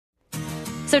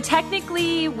So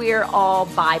technically, we're all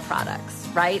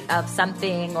byproducts, right, of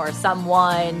something or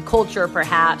someone, culture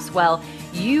perhaps. Well,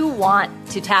 you want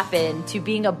to tap into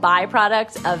being a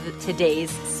byproduct of today's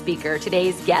speaker,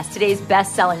 today's guest, today's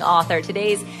best-selling author,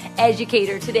 today's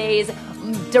educator, today's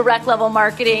direct level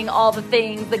marketing, all the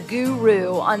things, the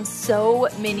guru on so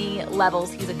many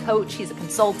levels. He's a coach, he's a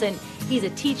consultant, he's a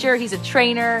teacher, he's a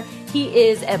trainer, he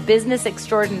is a business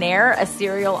extraordinaire, a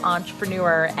serial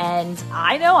entrepreneur, and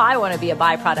I know I want to be a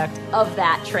byproduct of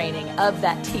that training, of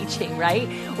that teaching, right?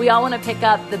 We all want to pick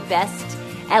up the best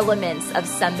elements of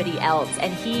somebody else,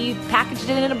 and he packaged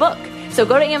it in a book. So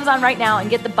go to Amazon right now and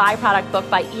get the Byproduct book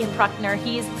by Ian Prukner.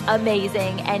 He's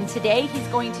amazing, and today he's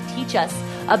going to teach us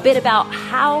a bit about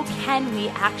how can we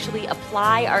actually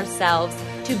apply ourselves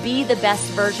to be the best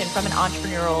version from an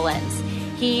entrepreneurial lens.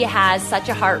 He has such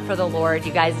a heart for the Lord.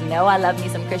 You guys know I love me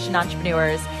some Christian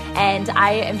entrepreneurs, and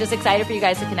I am just excited for you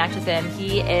guys to connect with him.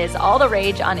 He is all the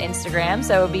rage on Instagram,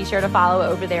 so be sure to follow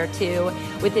over there too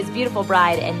with his beautiful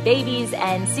bride and babies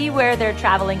and see where they're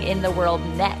traveling in the world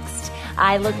next.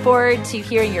 I look forward to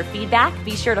hearing your feedback.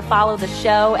 Be sure to follow the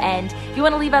show, and if you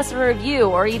want to leave us a review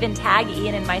or even tag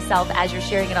Ian and myself as you're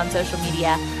sharing it on social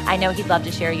media, I know he'd love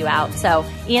to share you out. So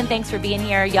Ian, thanks for being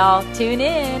here. Y'all, tune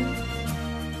in.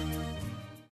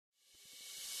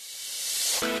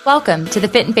 Welcome to the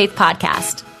Fit and Faith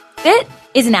podcast. FIT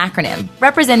is an acronym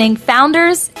representing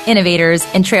founders, innovators,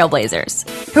 and trailblazers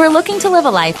who are looking to live a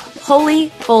life wholly,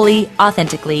 fully,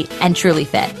 authentically, and truly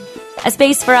fit. A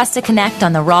space for us to connect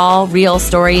on the raw, real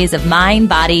stories of mind,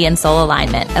 body, and soul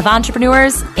alignment of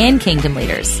entrepreneurs and kingdom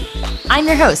leaders. I'm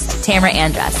your host, Tamara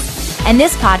Andress, and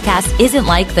this podcast isn't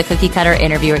like the cookie-cutter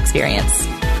interview experience.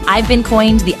 I've been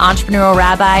coined the entrepreneurial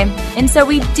rabbi, and so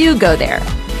we do go there,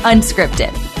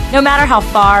 unscripted. No matter how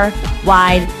far,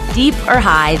 wide, deep, or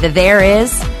high the there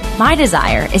is, my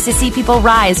desire is to see people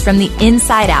rise from the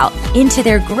inside out into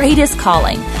their greatest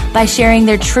calling by sharing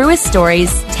their truest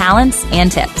stories, talents,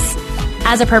 and tips.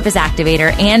 As a purpose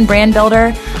activator and brand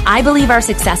builder, I believe our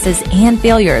successes and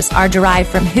failures are derived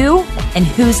from who and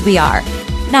whose we are,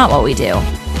 not what we do.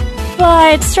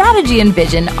 But strategy and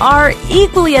vision are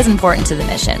equally as important to the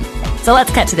mission. So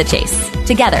let's cut to the chase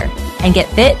together and get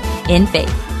fit in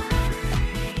faith.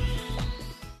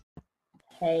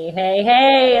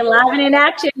 Hey, live and in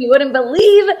action. You wouldn't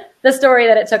believe the story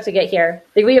that it took to get here.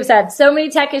 We have had so many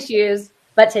tech issues,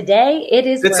 but today it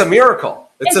is It's a miracle.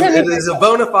 It is a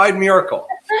bona fide miracle.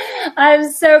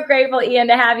 I'm so grateful, Ian,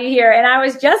 to have you here. And I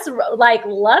was just like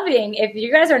loving, if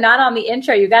you guys are not on the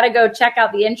intro, you got to go check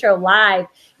out the intro live.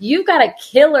 You've got a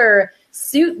killer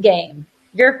suit game.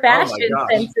 Your fashion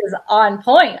sense is on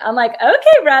point. I'm like,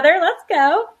 okay, brother, let's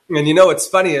go. And you know what's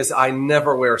funny is I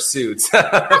never wear suits.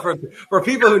 for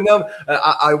people who know,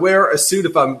 I wear a suit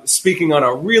if I'm speaking on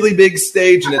a really big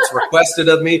stage and it's requested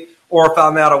of me, or if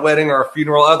I'm at a wedding or a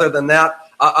funeral. Other than that,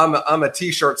 I'm a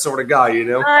T-shirt sort of guy, you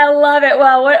know? I love it.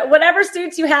 Well, whatever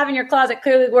suits you have in your closet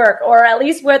clearly work, or at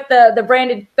least with the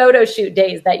branded photo shoot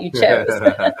days that you chose.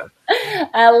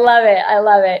 I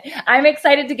love it. I'm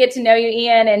excited to get to know you,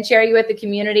 Ian, and share you with the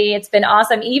community. It's been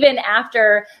awesome. Even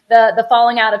after the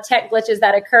falling out of tech glitches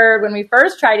that occurred when we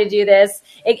first tried to do this,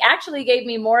 it actually gave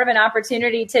me more of an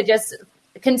opportunity to just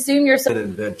consume your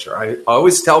adventure. I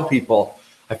always tell people,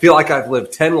 I feel like I've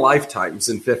lived 10 lifetimes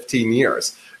in 15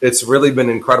 years. It's really been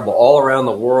incredible all around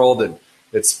the world, and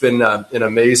it's been an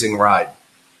amazing ride.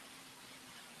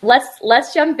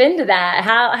 Let's jump into that.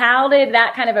 How did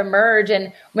that kind of emerge,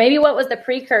 and maybe what was the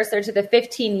precursor to the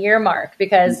 15-year mark?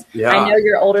 Because I know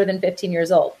you're older than 15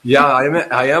 years old. Yeah,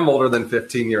 I am older than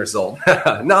 15 years old.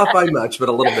 Not by much, but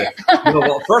a little bit.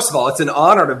 Well, first of all, it's an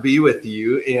honor to be with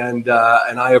you, and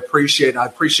I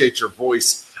appreciate your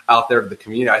voice out there to the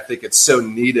community. I think it's so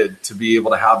needed to be able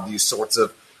to have these sorts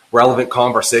of relevant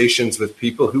conversations with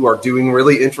people who are doing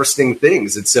really interesting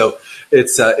things. And so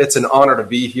it's an honor to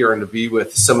be here and to be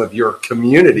with some of your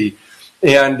community.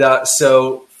 And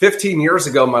so 15 years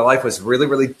ago, my life was really,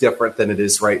 really different than it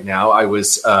is right now. I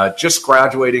was just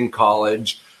graduating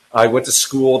college. I went to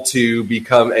school to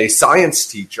become a science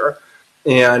teacher.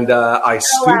 And I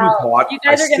student taught. You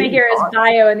guys are going to hear his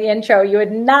bio in the intro. You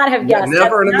would not have guessed.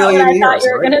 Never in a million years. I thought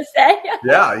you were going to say.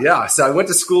 Yeah. So I went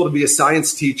to school to be a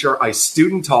science teacher. I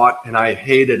student taught, and I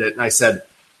hated it. And I said,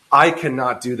 I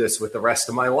cannot do this with the rest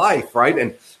of my life, right?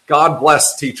 And God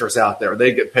bless teachers out there.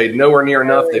 They get paid nowhere near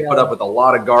enough. They put up with a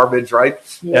lot of garbage, right?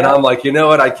 Yeah. And I'm like, you know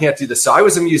what? I can't do this. So I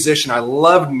was a musician. I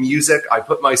loved music. I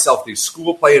put myself through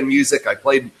school playing music. I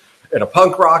played in a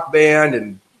punk rock band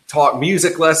and taught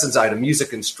music lessons. I had a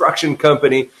music instruction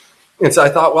company. And so I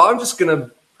thought, well, I'm just going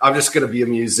to be a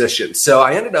musician. So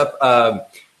I ended up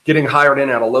getting hired in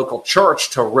at a local church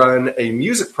to run a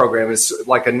music program. It's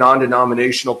like a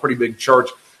non-denominational, pretty big church.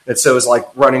 And so it's like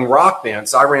running rock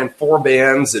bands. I ran 4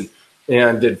 bands and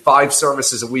did 5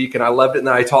 services a week, and I loved it. And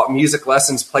then I taught music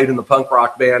lessons, played in the punk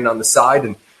rock band on the side,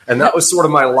 and that was sort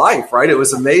of my life, right? It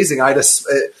was amazing.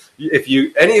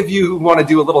 If any of you who want to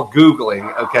do a little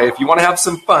Googling, okay, if you want to have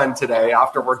some fun today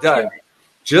after we're done,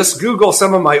 just Google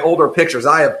some of my older pictures.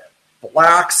 I have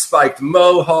black spiked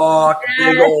mohawk,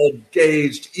 big old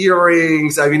gauged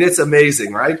earrings. I mean, it's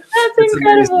amazing, right? That's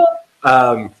incredible.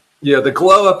 Amazing. The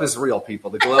glow up is real, people.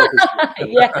 The glow up is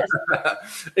real.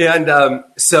 Yes. And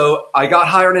so I got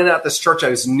hired in at this church. I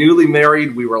was newly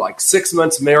married. We were like 6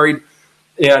 months married,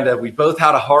 and we both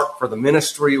had a heart for the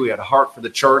ministry. We had a heart for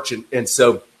the church, and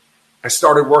so I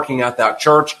started working at that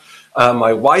church.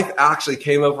 My wife actually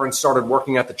came over and started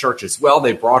working at the church as well.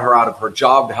 They brought her out of her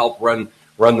job to help run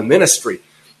the ministry.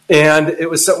 And it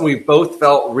was something we both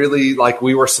felt really like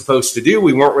we were supposed to do.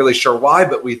 We weren't really sure why,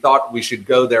 but we thought we should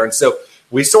go there. And so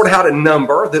we sort of had a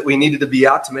number that we needed to be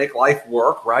at to make life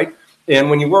work, right?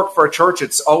 And when you work for a church,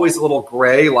 it's always a little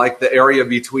gray, like the area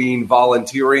between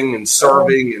volunteering and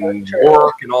serving and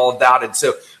work and all of that. And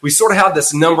so we sort of had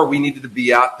this number we needed to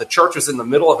be at. The church was in the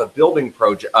middle of a building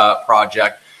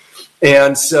project.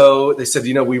 And so they said,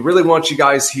 we really want you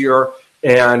guys here,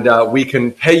 and we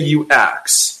can pay you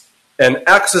X. And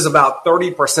X is about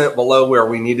 30% below where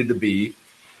we needed to be.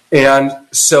 And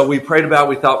so we prayed about it.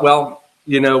 We thought, well,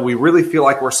 we really feel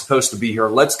like we're supposed to be here.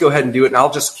 Let's go ahead and do it. And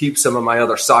I'll just keep some of my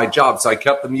other side jobs. So I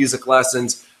kept the music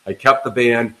lessons. I kept the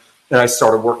band. And I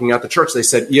started working at the church. They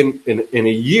said, Ian, in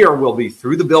a year, we'll be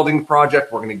through the building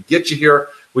project. We're going to get you here.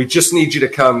 We just need you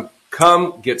to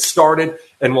come, get started,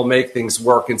 and we'll make things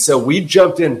work. And so we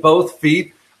jumped in both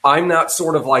feet. I'm not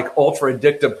sort of like ultra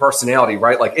addictive personality,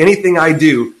 right? Like anything I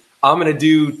do, I'm going to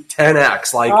do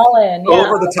 10X, like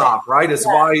over the top, right? Is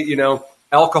why,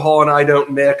 alcohol and I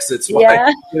don't mix. It's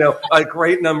why, a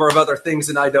great number of other things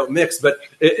and I don't mix, but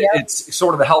it's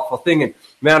sort of a helpful thing. And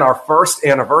man, our first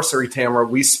anniversary, Tamara,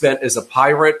 we spent as a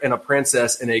pirate and a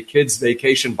princess in a kids'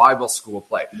 vacation Bible school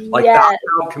play. Like that.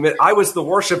 I was the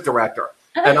worship director,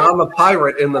 and I'm a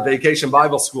pirate in the vacation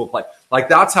Bible school play. Like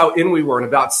that's how in we were. And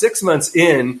about 6 months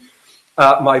in,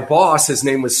 my boss, his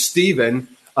name was Stephen,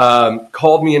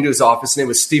 called me into his office. His name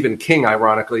was Stephen King,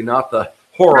 ironically, not the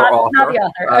horror author. Not the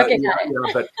author. Okay, got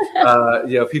it.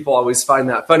 But people always find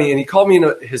that funny. And he called me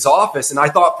into his office, and I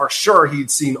thought for sure he'd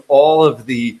seen all of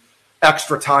the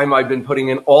extra time I'd been putting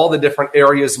in, all the different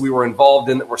areas we were involved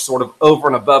in that were sort of over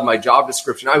and above my job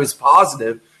description. I was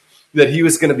positive that he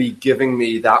was going to be giving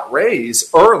me that raise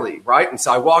early, right? And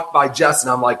so I walked by Jess,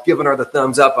 and I'm like giving her the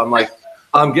thumbs up. I'm like,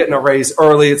 I'm getting a raise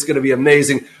early. It's going to be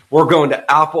amazing. We're going to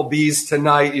Applebee's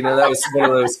tonight. That was one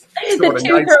of those the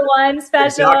 2-for-1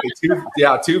 special.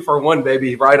 Exactly. 2 for 1,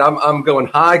 baby. Right. I'm going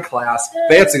high class,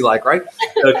 fancy like, right.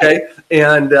 Okay.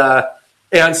 And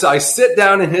so I sit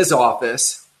down in his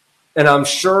office, and I'm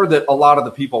sure that a lot of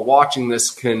the people watching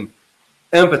this can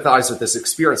empathize with this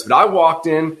experience. But I walked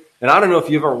in, and I don't know if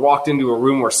you've ever walked into a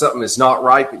room where something is not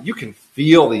right, but you can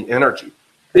feel the energy.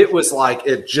 It was like,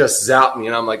 it just zapped me.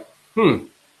 And I'm like,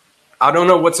 I don't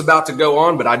know what's about to go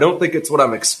on, but I don't think it's what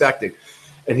I'm expecting.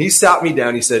 And he sat me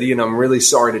down. He said, Ian, I'm really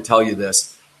sorry to tell you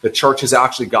this. The church has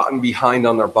actually gotten behind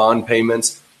on their bond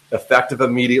payments. Effective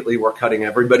immediately, we're cutting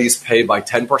everybody's pay by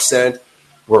 10%.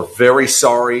 We're very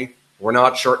sorry. We're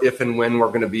not sure if and when we're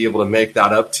going to be able to make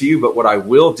that up to you. But what I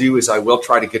will do is I will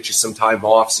try to get you some time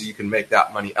off so you can make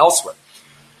that money elsewhere.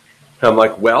 And I'm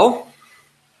like, well,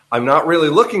 I'm not really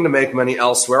looking to make money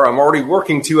elsewhere. I'm already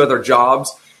working 2 other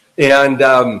jobs.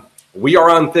 And we are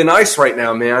on thin ice right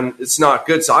now, man. It's not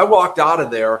good. So I walked out of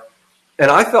there,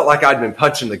 and I felt like I'd been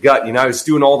punched in the gut. I was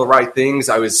doing all the right things.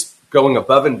 I was going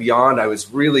above and beyond. I was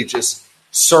really just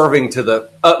serving to the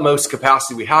utmost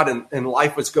capacity we had, and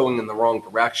life was going in the wrong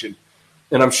direction.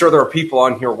 And I'm sure there are people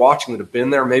on here watching that have been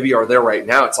there, maybe are there right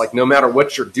now. It's like no matter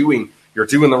what you're doing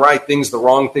the right things, the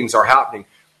wrong things are happening.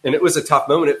 And it was a tough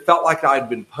moment. It felt like I'd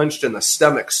been punched in the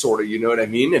stomach, sort of, you know what I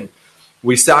mean? And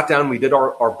we sat down, we did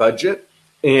our budget,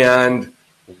 and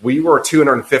we were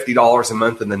 $250 a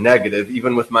month in the negative,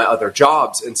 even with my other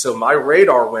jobs. And so my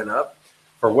radar went up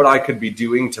for what I could be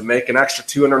doing to make an extra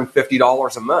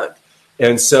 $250 a month.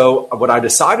 And so what I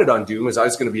decided on doing was I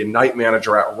was going to be a night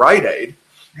manager at Rite Aid,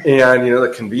 and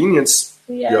the convenience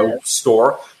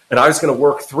store. And I was going to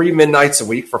work 3 midnights a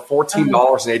week for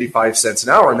 $14.85 an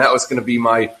hour. And that was going to be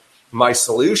my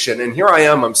solution. And here I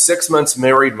am. I'm 6 months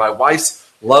married. My wife's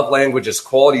love language is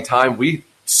quality time. We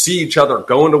see each other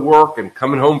going to work and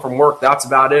coming home from work. That's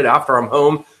about it. After I'm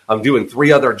home, I'm doing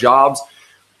 3 other jobs.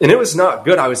 And it was not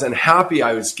good. I was unhappy.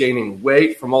 I was gaining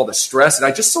weight from all the stress. And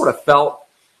I just sort of felt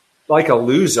like a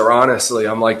loser, honestly.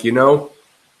 I'm like,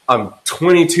 I'm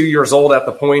 22 years old at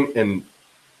the point, and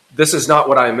this is not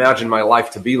what I imagined my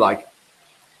life to be like.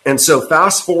 And so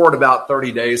fast forward about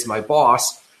 30 days, my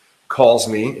boss calls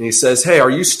me and he says, "Hey, are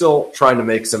you still trying to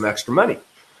make some extra money?"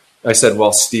 I said,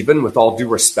 "Well, Stephen, with all due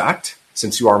respect,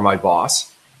 since you are my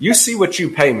boss, you see what you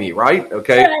pay me, right?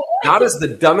 Okay. That is the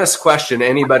dumbest question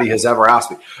anybody has ever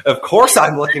asked me. Of course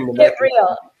I'm looking to make it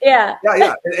real. Yeah.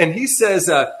 Yeah. And he says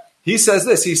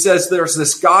this, he says, "There's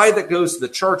this guy that goes to the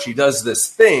church. He does this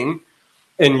thing,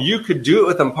 and you could do it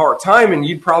with him part-time, and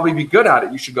you'd probably be good at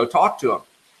it. You should go talk to him."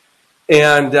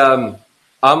 And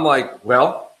I'm like,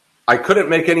 well, I couldn't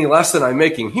make any less than I'm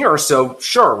making here. So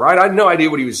sure, right? I had no idea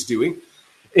what he was doing.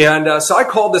 And so I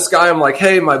called this guy. I'm like,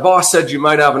 "Hey, my boss said you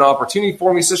might have an opportunity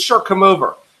for me." He says, "Sure, come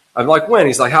over." I'm like, "When?"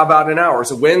 He's like, "How about an hour?"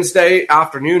 It's a Wednesday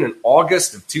afternoon in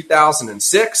August of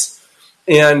 2006.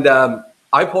 And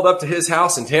I pulled up to his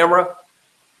house in Tamara.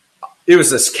 It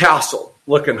was this castle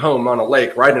looking home on a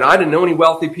lake, right? And I didn't know any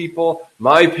wealthy people.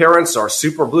 My parents are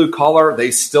super blue collar.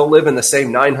 They still live in the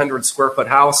same 900 square foot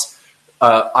house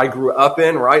I grew up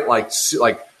in, right? Like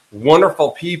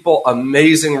wonderful people,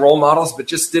 amazing role models, but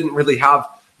just didn't really have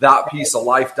that piece of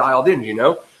life dialed in,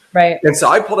 Right. And so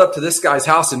I pulled up to this guy's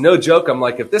house, and no joke, I'm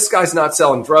like, if this guy's not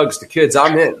selling drugs to kids,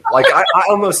 I'm in. Like, I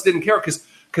almost didn't care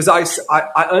because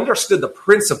I understood the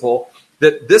principle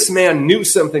that this man knew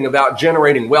something about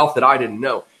generating wealth that I didn't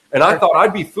know. And I thought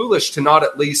I'd be foolish to not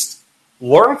at least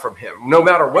learn from him, no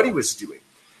matter what he was doing.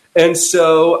 And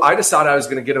so I decided I was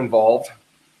going to get involved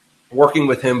working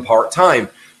with him part-time.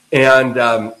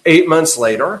 And 8 months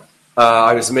later,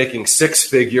 I was making six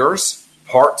figures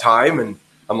part-time. And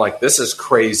I'm like, this is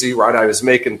crazy, right? I was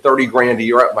making 30 grand a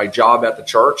year at my job at the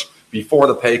church before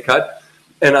the pay cut.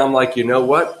 And I'm like, you know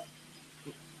what?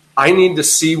 I need to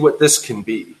see what this can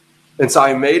be. And so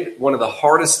I made one of the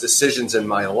hardest decisions in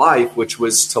my life, which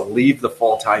was to leave the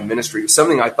full-time ministry. It was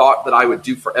something I thought that I would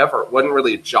do forever. It wasn't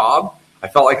really a job. I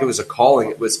felt like it was a calling.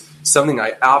 It was something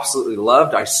I absolutely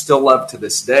loved. I still love to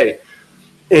this day.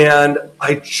 And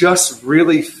I just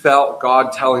really felt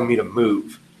God telling me to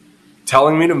move.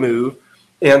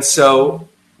 And so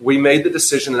we made the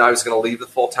decision that I was going to leave the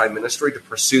full-time ministry to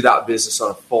pursue that business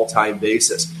on a full-time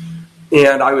basis.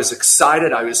 And I was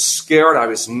excited. I was scared. I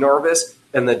was nervous.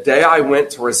 And the day I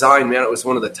went to resign, man, it was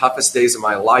one of the toughest days of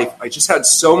my life. I just had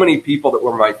so many people that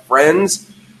were my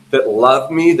friends, that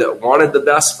loved me, that wanted the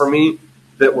best for me,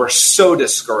 that were so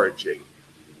discouraging.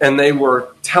 And they were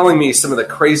telling me some of the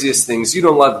craziest things. You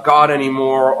don't love God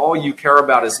anymore. All you care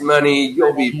about is money.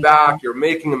 You'll be back. You're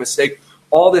making a mistake.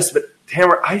 All this. But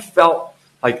Tamara, I felt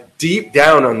like deep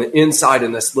down on the inside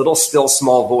in this little, still,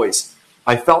 small voice,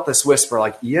 I felt this whisper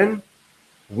like, Ian,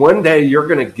 one day you're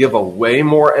going to give away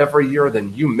more every year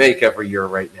than you make every year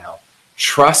right now.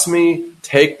 Trust me,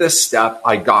 take this step.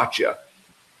 I got you.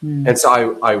 And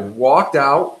so I walked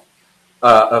out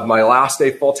of my last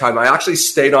day full-time. I actually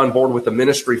stayed on board with the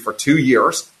ministry for 2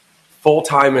 years,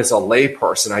 full-time as a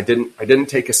layperson. I didn't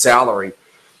take a salary.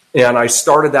 And I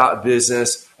started that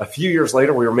business. A few years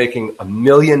later, we were making $1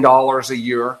 million a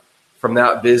year from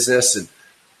that business, and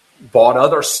bought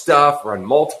other stuff, run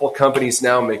multiple companies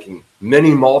now, making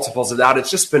many multiples of that. It's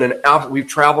just been we've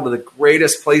traveled to the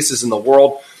greatest places in the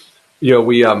world.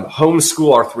 We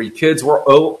homeschool our 3 kids. We're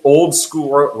old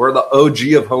school. We're the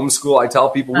OG of homeschool. I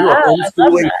tell people we were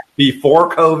homeschooling before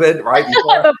COVID, right?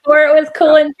 Before it was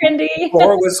cool and trendy.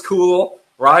 Before it was cool,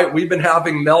 right? We've been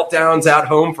having meltdowns at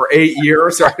home for 8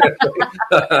 years. I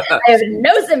have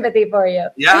no sympathy for you.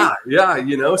 Yeah.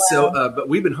 Wow. So, but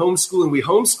we've been homeschooling. We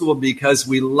homeschooled because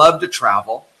we love to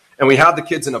travel, and we had the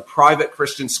kids in a private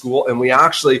Christian school, and we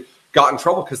actually got in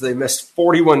trouble because they missed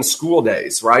 41 school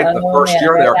days, right? The first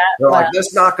year they're like, this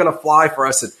is not going to fly for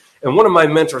us. And one of my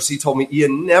mentors, he told me,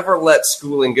 Ian, never let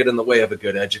schooling get in the way of a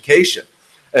good education.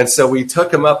 And so we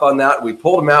took him up on that. We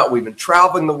pulled him out. We've been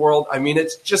traveling the world. I mean,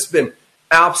 it's just been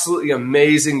absolutely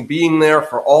amazing being there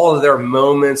for all of their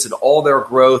moments and all their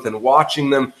growth, and watching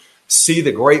them see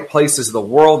the great places of the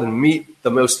world and meet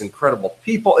the most incredible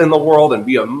people in the world and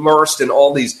be immersed in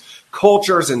all these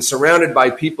cultures and surrounded by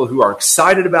people who are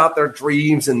excited about their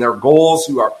dreams and their goals,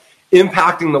 who are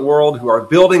impacting the world, who are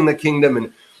building the kingdom.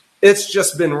 And it's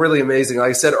just been really amazing.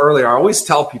 Like I said earlier, I always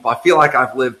tell people, I feel like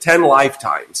I've lived 10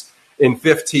 lifetimes in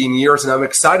 15 years, and I'm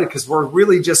excited because we're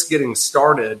really just getting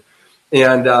started.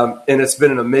 And it's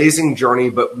been an amazing journey,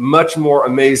 but much more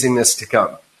amazingness to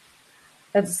come.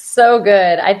 That's so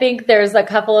good. I think there's a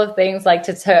couple of things like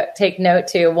to take note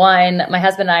to. One, my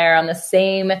husband and I are on the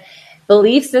same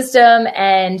belief system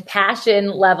and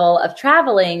passion level of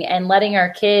traveling and letting our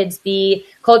kids be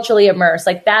culturally immersed.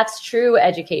 Like that's true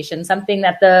education, something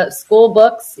that the school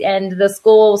books and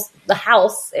the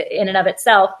house in and of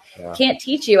itself can't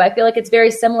teach you. I feel like it's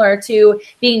very similar to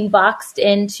being boxed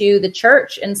into the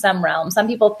church in some realm. Some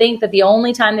people think that the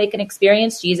only time they can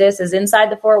experience Jesus is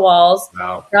inside the four walls,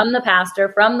 from the pastor,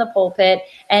 from the pulpit.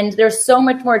 And there's so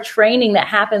much more training that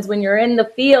happens when you're in the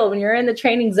field, when you're in the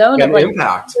training zone and of like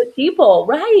impact with people.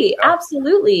 Right. Yeah.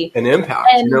 Absolutely. An impact,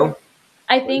 and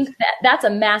I think that that's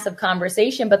a massive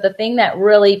conversation, but the thing that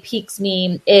really piques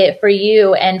me for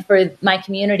you and for my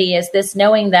community is this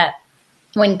knowing that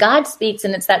when God speaks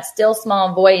and it's that still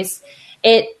small voice,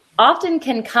 it often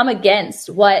can come against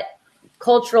what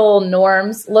cultural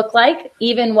norms look like,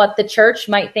 even what the church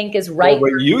might think is right. Or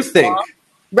what you think.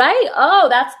 Right? Oh,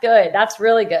 that's good. That's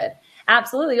really good.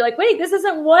 Absolutely. You're like, wait, this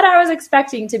isn't what I was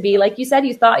expecting to be. Like you said,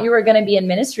 you thought you were going to be in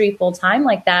ministry full time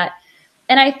like that.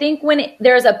 And I think when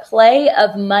there's a play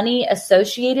of money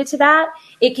associated to that,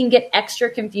 it can get extra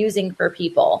confusing for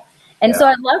people. And so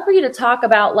I'd love for you to talk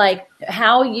about like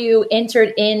how you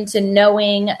entered into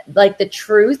knowing like the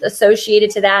truth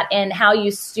associated to that and how you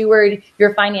steward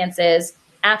your finances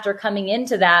after coming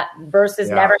into that versus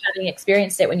never having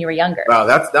experienced it when you were younger. Wow,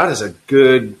 that is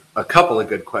a couple of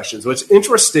good questions. What's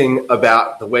interesting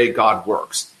about the way God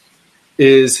works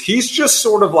is he's just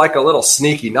sort of like a little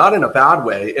sneaky, not in a bad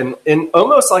way, and in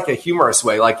almost like a humorous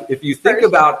way. Like if you think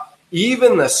about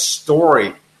even the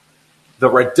story, the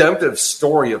redemptive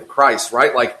story of Christ,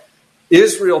 right? Like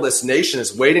Israel, this nation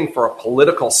is waiting for a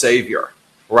political savior,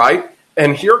 right?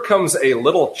 And here comes a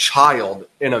little child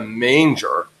in a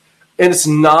manger, and it's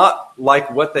not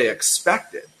like what they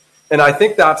expected. And I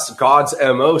think that's God's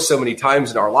MO so many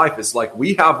times in our life is like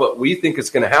we have what we think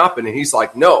is going to happen. And he's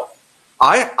like, no,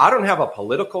 I don't have a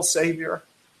political savior.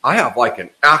 I have like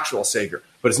an actual savior,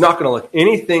 but it's not going to look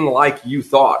anything like you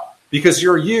thought because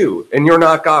you're you and you're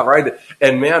not God, right?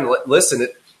 And man, listen,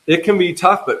 it can be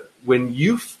tough, but when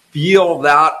you feel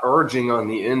that urging on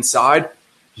the inside,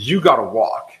 you got to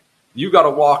walk. You got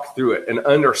to walk through it and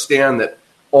understand that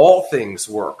all things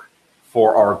work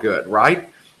for our good, right?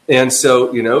 And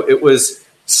so, it was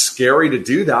scary to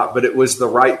do that, but it was the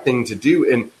right thing to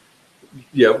do. And,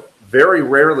 very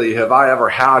rarely have I ever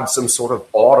had some sort of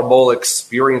audible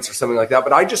experience or something like that.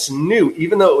 But I just knew,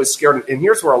 even though it was scary, and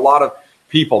here's where a lot of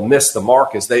people miss the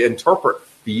mark, is they interpret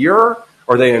fear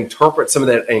or they interpret some of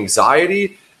that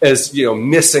anxiety as,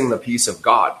 missing the peace of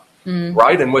God,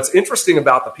 right? And what's interesting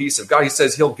about the peace of God, he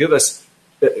says he'll give us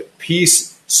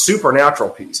peace, supernatural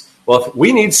peace. Well, if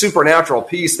we need supernatural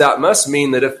peace, that must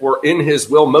mean that if we're in his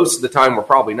will, most of the time, we're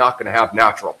probably not going to have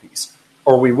natural peace,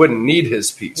 or we wouldn't need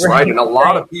his peace, right? And a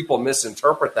lot of people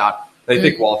misinterpret that. They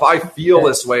think, well, if I feel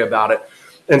this way about it.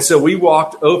 And so we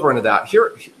walked over into that.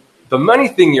 Here, the money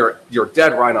thing, you're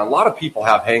dead right on. A lot of people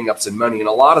have hangups in money, and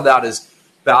a lot of that is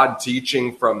bad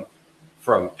teaching from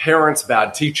parents,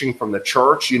 bad teaching from the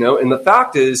church, And the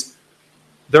fact is,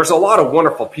 there's a lot of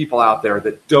wonderful people out there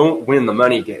that don't win the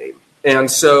money game.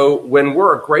 And so when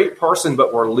we're a great person,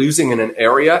 but we're losing in an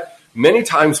area, many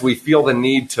times we feel the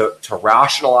need to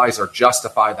rationalize or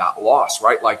justify that loss,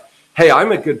 right? Like, hey,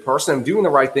 I'm a good person. I'm doing the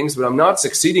right things, but I'm not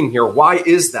succeeding here. Why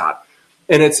is that?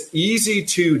 And it's easy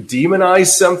to demonize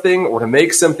something or to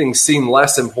make something seem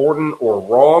less important or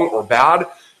wrong or bad,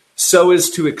 so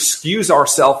as to excuse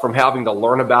ourselves from having to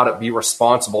learn about it, be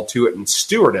responsible to it, and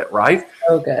steward it, right?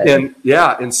 Okay.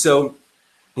 And so,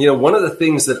 one of the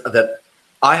things that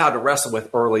I had to wrestle with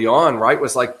early on, right,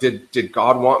 was like, did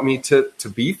God want me to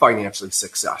be financially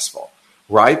successful,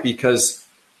 right? Because,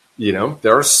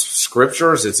 there's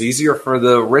scriptures. It's easier for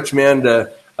the rich man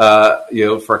to,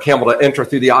 for a camel to enter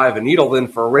through the eye of a needle than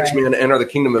for a rich man to enter the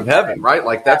kingdom of heaven, right?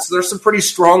 Like there's some pretty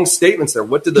strong statements there.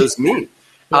 What do those mean?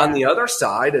 On the other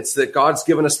side, it's that God's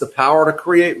given us the power to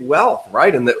create wealth,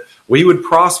 right? And that we would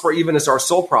prosper even as our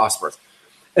soul prospers.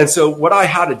 And so what I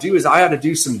had to do is I had to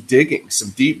do some digging,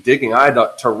 some deep digging. I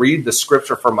had to read the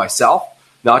scripture for myself,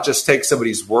 not just take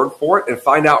somebody's word for it, and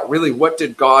find out really what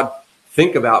did God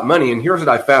think about money. And here's what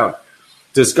I found.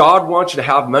 Does God want you to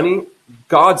have money?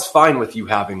 God's fine with you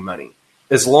having money,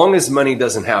 as long as money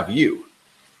doesn't have you.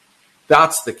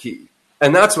 That's the key.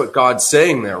 And that's what God's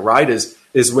saying there, right?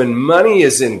 Is when money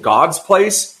is in God's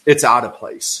place, it's out of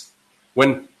place.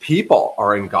 When people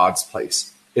are in God's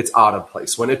place, it's out of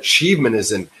place. When achievement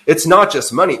is in, it's not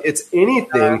just money, it's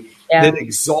anything that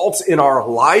exalts in our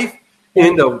life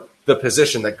into the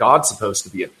position that God's supposed to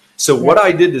be in. So what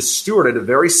I did to steward it, a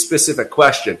very specific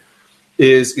question,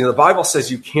 is, the Bible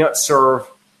says you can't serve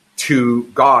two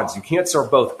gods. You can't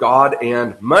serve both God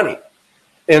and money.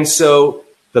 And so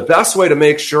The best way to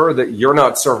make sure that you're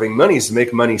not serving money is to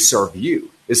make money serve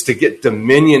you, is to get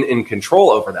dominion and control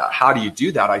over that. How do you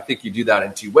do that? I think you do that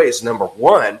in two ways. Number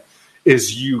one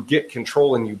is you get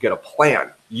control and you get a plan.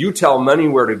 You tell money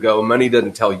where to go. Money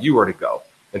doesn't tell you where to go.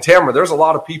 And Tamara, there's a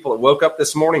lot of people that woke up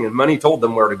this morning and money told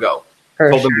them where to go.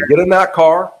 Told them to get in that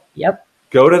car. Yep.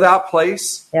 Go to that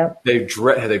place. Yep. They've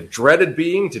dreaded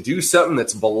being to do something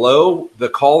that's below the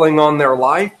calling on their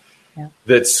life.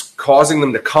 That's causing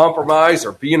them to compromise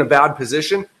or be in a bad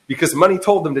position because money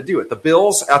told them to do it. The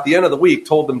bills at the end of the week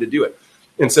told them to do it.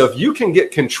 And so if you can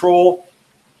get control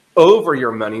over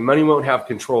your money, money won't have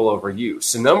control over you.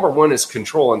 So number one is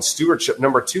control and stewardship.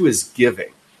 Number two is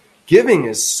giving. Giving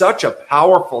is such a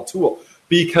powerful tool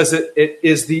because it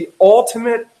is the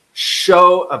ultimate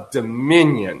show of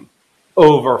dominion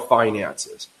over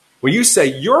finances. When you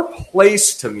say your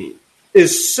place to me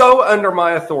is so under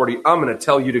my authority, I'm going to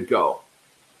tell you to go.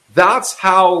 That's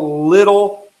how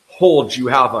little hold you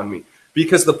have on me.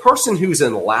 Because the person who's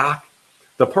in lack,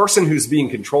 the person who's being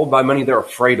controlled by money, they're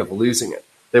afraid of losing it.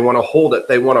 They want to hold it.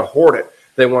 They want to hoard it.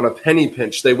 They want to penny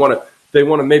pinch. They want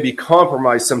to maybe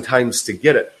compromise sometimes to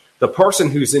get it. The person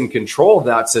who's in control of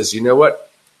that says, you know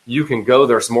what? You can go.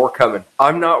 There's more coming.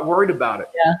 I'm not worried about it.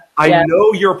 I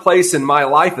know your place in my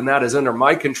life, and that is under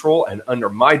my control and under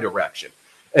my direction.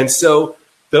 And so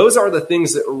those are the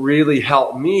things that really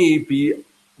help me be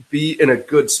in a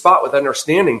good spot with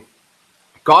understanding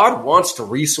God wants to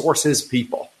resource his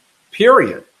people,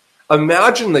 period.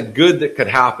 Imagine the good that could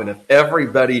happen if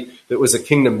everybody that was a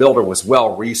kingdom builder was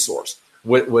well-resourced,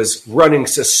 was running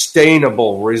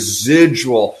sustainable,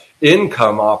 residual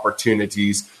income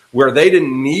opportunities where they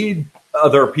didn't need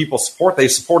other people's support. They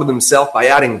supported themselves by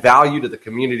adding value to the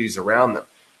communities around them.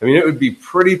 I mean, it would be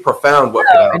pretty profound what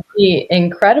could happen. It'd be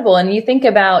incredible. And you think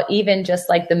about even just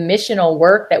like the missional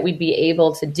work that we'd be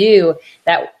able to do,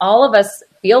 that all of us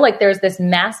feel like there's this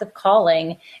massive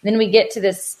calling. And then we get to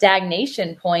this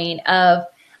stagnation point of,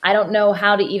 I don't know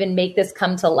how to even make this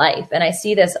come to life. And I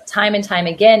see this time and time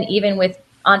again, even with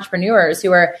entrepreneurs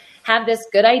who have this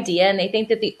good idea and they think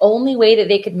that the only way that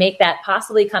they could make that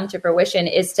possibly come to fruition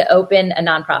is to open a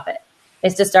nonprofit,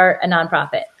 is to start a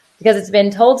nonprofit. Because it's been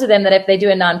told to them that if they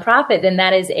do a nonprofit, then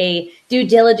that is a due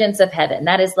diligence of heaven.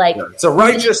 That is like... it's a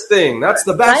righteous thing. That's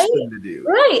the best thing to do.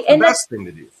 Right. And that's the best thing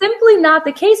to do. Simply not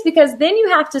the case, because then you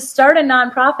have to start a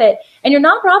nonprofit and your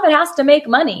nonprofit has to make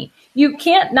money. You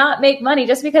can't not make money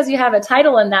just because you have a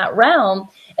title in that realm.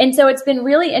 And so it's been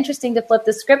really interesting to flip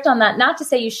the script on that. Not to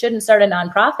say you shouldn't start a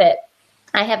nonprofit.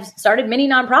 I have started many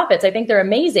nonprofits. I think they're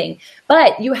amazing,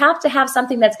 but you have to have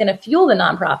something that's going to fuel the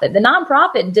nonprofit. The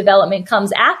nonprofit development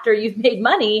comes after you've made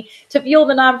money to fuel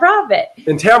the nonprofit.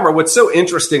 And Tamara, what's so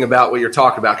interesting about what you're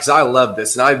talking about, because I love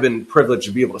this, and I've been privileged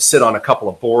to be able to sit on a couple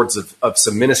of boards of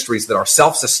some ministries that are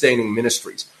self-sustaining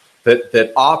ministries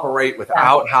that operate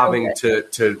without having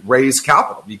to raise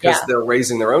capital because they're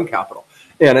raising their own capital.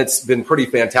 And it's been pretty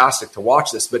fantastic to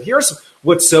watch this. But here's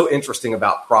what's so interesting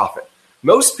about profit.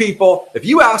 Most people, if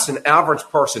you ask an average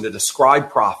person to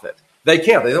describe profit, they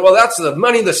can't. They say, well, that's the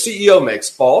money the CEO makes.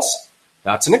 False.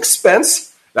 That's an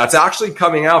expense. That's actually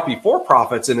coming out before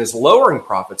profits and is lowering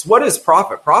profits. What is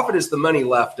profit? Profit is the money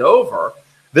left over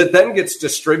that then gets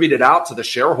distributed out to the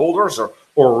shareholders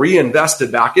or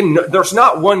reinvested back in. There's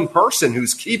not one person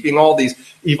who's keeping all these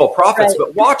evil profits. Right.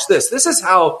 But watch this. This is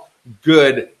how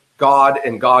good God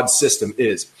and God's system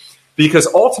is. Because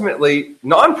ultimately,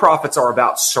 nonprofits are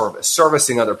about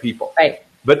servicing other people. Right.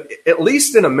 But at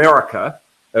least in America,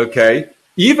 okay,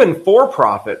 even for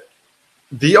profit,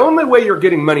 the only way you're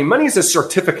getting money is a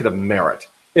certificate of merit.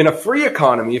 In a free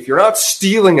economy, if you're not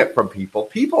stealing it from people,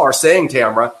 people are saying,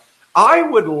 Tamara, I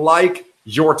would like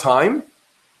your time,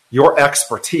 your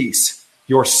expertise,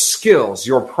 your skills,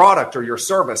 your product or your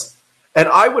service. And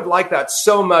I would like that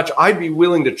so much, I'd be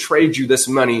willing to trade you this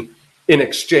money in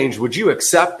exchange. Would you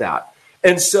accept that?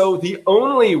 And so the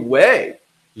only way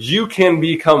you can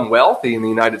become wealthy in the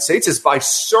United States is by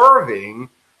serving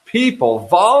people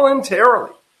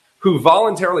voluntarily who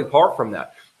voluntarily part from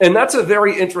that. And that's a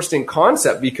very interesting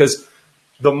concept because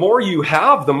the more you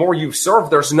have, the more you serve.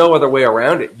 There's no other way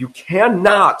around it. You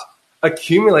cannot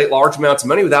accumulate large amounts of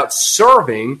money without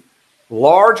serving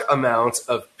large amounts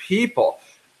of people.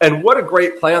 And what a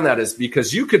great plan that is,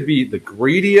 because you could be the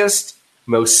greediest,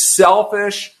 most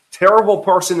selfish, terrible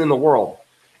person in the world.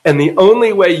 And the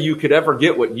only way you could ever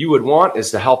get what you would want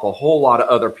is to help a whole lot of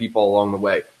other people along the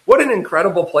way. What an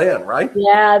incredible plan, right?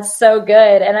 Yeah, it's so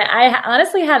good. And I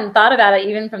honestly hadn't thought about it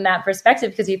even from that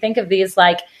perspective, because you think of these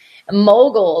like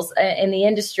moguls in the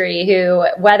industry who,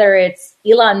 whether it's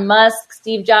Elon Musk,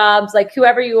 Steve Jobs, like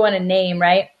whoever you want to name,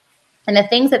 right? And the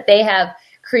things that they have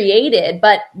created,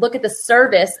 but look at the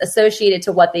service associated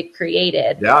to what they've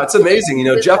created. Yeah, it's amazing. You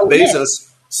know, Jeff Bezos,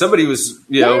 somebody was,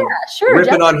 ripping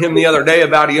Jeff on him the other day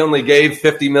about he only gave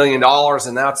 $50 million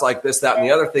and that's like this, that, and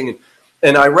the other thing.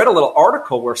 And I read a little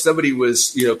article where somebody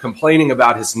was, complaining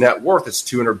about his net worth, his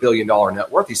 $200 billion net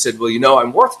worth. He said, well,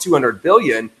 I'm worth $200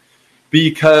 billion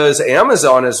because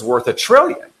Amazon is worth $1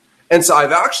 trillion. And so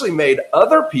I've actually made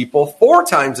other people 4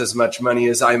 times as much money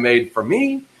as I made for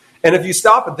me. And if you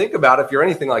stop and think about it, if you're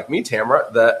anything like me, Tamara,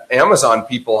 the Amazon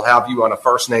people have you on a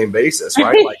first name basis,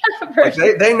 right? Like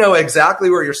they know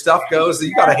exactly where your stuff goes.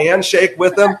 You got a handshake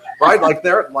with them, right? Like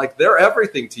they're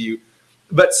everything to you.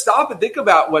 But stop and think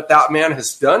about what that man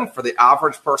has done for the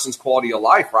average person's quality of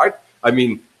life, right? I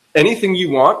mean, anything you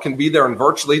want can be there in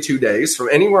virtually 2 days from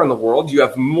anywhere in the world. You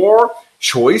have more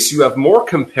choice. You have more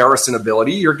comparison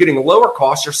ability. You're getting lower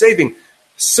costs. You're saving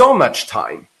so much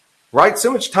time, right?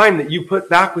 So much time that you put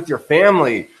back with your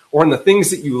family or in the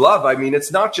things that you love. I mean,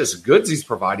 it's not just goods he's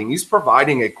providing. He's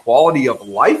providing a quality of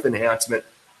life enhancement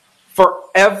for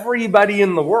everybody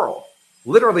in the world.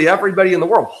 Literally everybody in the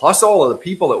world, plus all of the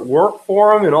people that work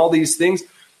for him and all these things,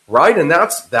 right? And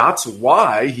that's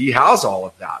why he has all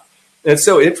of that. And it's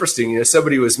so interesting.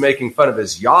 Somebody was making fun of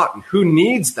his yacht, and who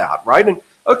needs that, right? And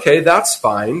okay, that's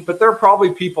fine, but there are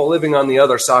probably people living on the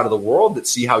other side of the world that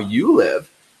see how you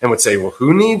live and would say, well,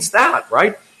 who needs that,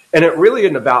 right? And it really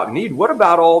isn't about need. What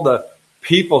about all the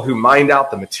people who mined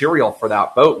out the material for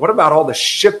that boat? What about all the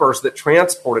shippers that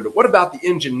transported it? What about the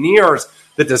engineers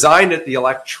that designed it, the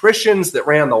electricians that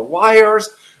ran the wires,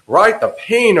 right? The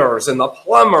painters and the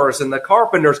plumbers and the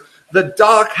carpenters, the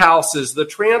dock houses, the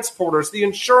transporters, the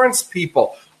insurance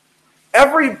people.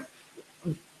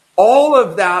 All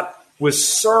of that was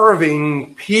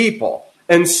serving people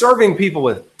and serving people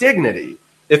with dignity.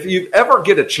 If you ever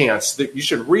get a chance, that you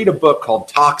should read a book called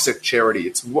Toxic Charity.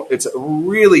 It's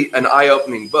really an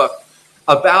eye-opening book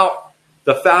about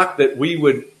the fact that we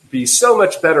would be so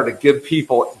much better to give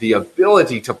people the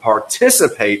ability to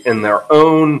participate in their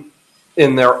own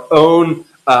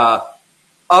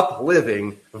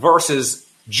upliving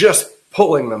versus just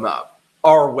pulling them up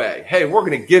our way. Hey, we're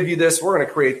going to give you this. We're going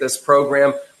to create this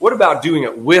program. What about doing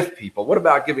it with people? What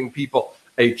about giving people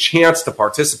a chance to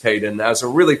participate in that? It's a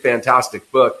really fantastic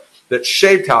book that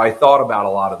shaped how I thought about a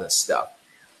lot of this stuff.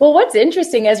 Well, what's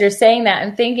interesting as you're saying that,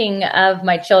 I'm thinking of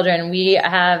my children. We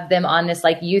have them on this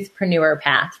like youthpreneur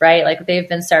path, right? Like they've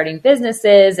been starting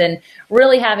businesses and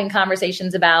really having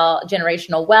conversations about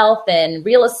generational wealth and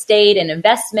real estate and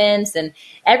investments. And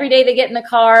every day they get in the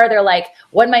car, they're like,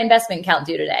 what did my investment account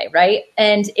do today, right?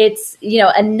 And it's,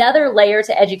 another layer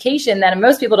to education that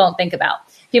most people don't think about.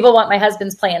 People want my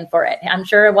husband's plan for it. I'm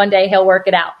sure one day he'll work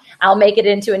it out. I'll make it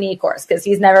into an e-course because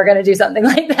he's never going to do something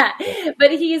like that.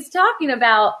 But he's talking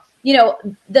about,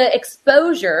 the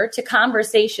exposure to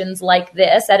conversations like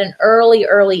this at an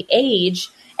early age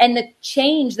and the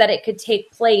change that it could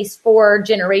take place for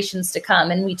generations to come.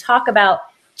 And we talk about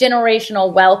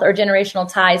generational wealth or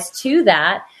generational ties to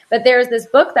that. But there's this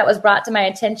book that was brought to my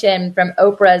attention from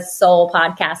Oprah's Soul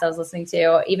podcast I was listening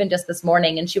to even just this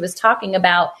morning. And she was talking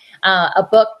about a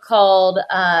book called, it's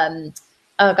on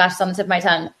the tip of my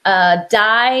tongue,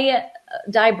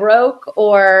 Die Broke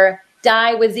or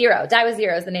Die with Zero. Die with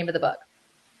Zero is the name of the book.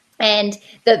 And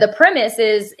the premise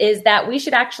is that we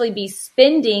should actually be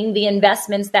spending the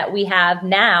investments that we have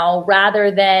now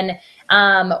rather than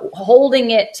holding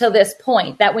it to this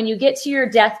point, that when you get to your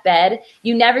deathbed,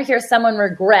 you never hear someone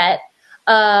regret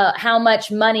how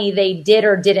much money they did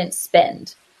or didn't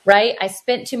spend, right? I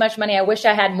spent too much money. I wish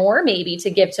I had more maybe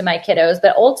to give to my kiddos.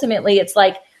 But ultimately, it's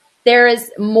like there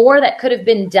is more that could have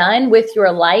been done with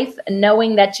your life,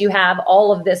 knowing that you have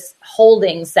all of this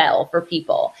holding cell for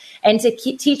people. And to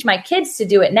teach my kids to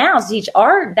do it now, to teach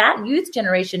that youth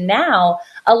generation now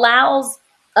allows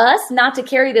us not to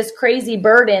carry this crazy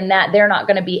burden that they're not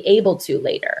going to be able to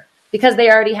later because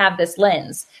they already have this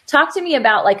lens. Talk to me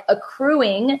about like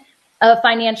accruing a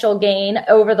financial gain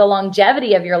over the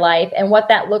longevity of your life and what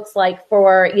that looks like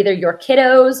for either your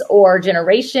kiddos or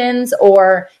generations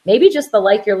or maybe just the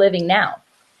life you're living now.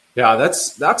 Yeah,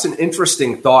 that's an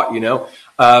interesting thought.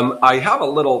 I have a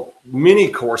little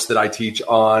mini course that I teach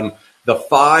on the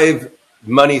 5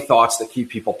 money thoughts that keep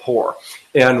people poor.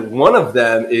 And one of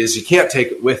them is you can't take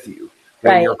it with you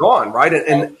when you're gone, right?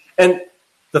 And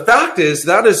the fact is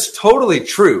that is totally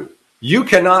true. You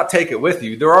cannot take it with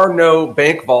you. There are no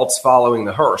bank vaults following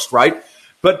the hearse, right?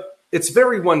 But it's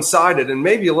very one-sided and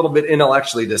maybe a little bit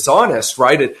intellectually dishonest,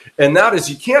 right? And that is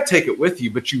you can't take it with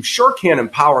you, but you sure can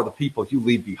empower the people you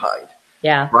leave behind.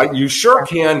 Yeah. Right? You sure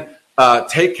can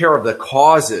take care of the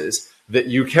causes that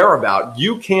you care about.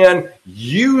 You can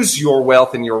use your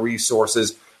wealth and your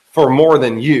resources for more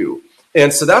than you.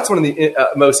 And so that's one of the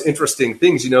most interesting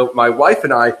things. My wife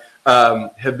and I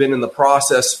have been in the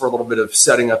process for a little bit of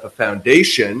setting up a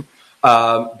foundation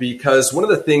because one of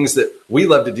the things that we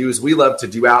love to do is we love to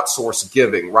do outsource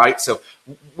giving, right? So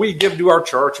we give to our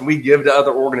church and we give to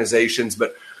other organizations,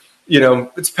 but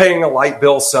it's paying a light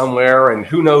bill somewhere and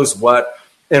who knows what.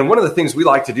 And one of the things we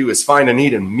like to do is find a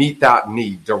need and meet that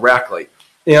need directly.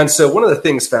 And so one of the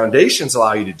things foundations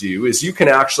allow you to do is you can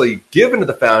actually give into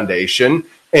the foundation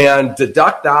and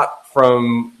deduct that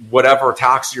from whatever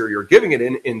tax year you're giving it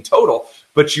in total.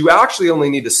 But you actually only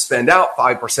need to spend out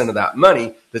 5% of that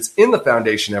money that's in the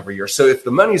foundation every year. So if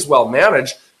the money's well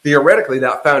managed, theoretically,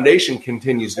 that foundation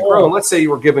continues to grow. And let's say you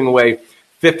were giving away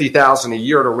 $50,000 a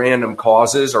year to random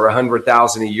causes or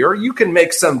 $100,000 a year, you can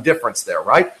make some difference there,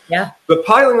 right? Yeah. But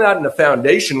piling that in a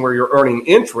foundation where you're earning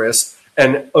interest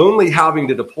and only having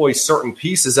to deploy certain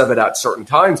pieces of it at certain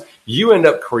times, you end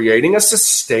up creating a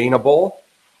sustainable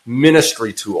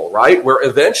ministry tool, right? Where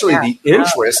eventually the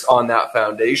interest on that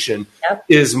foundation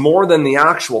is more than the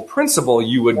actual principal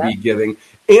you would be giving.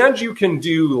 And you can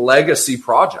do legacy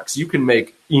projects. You can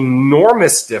make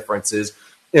enormous differences.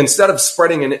 Instead of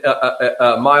spreading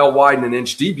a mile wide and an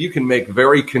inch deep, you can make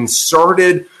very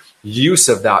concerted use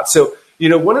of that. So,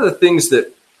 one of the things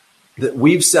that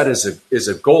we've set as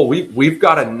a goal, we've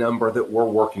got a number that we're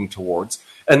working towards.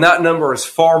 And that number is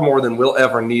far more than we'll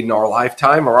ever need in our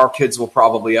lifetime, or our kids will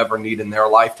probably ever need in their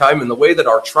lifetime. And the way that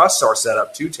our trusts are set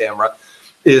up too, Tamara,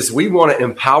 is we want to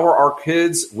empower our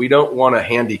kids. We don't want to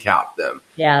handicap them.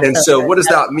 Yeah. And so what does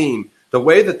that mean? The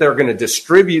way that they're going to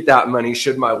distribute that money,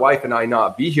 should my wife and I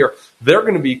not be here, they're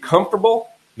going to be comfortable.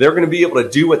 They're going to be able to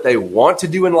do what they want to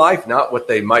do in life, not what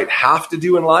they might have to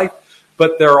do in life.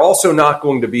 But they're also not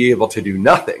going to be able to do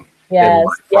nothing in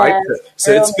life, right?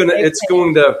 So it's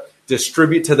going to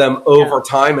distribute to them over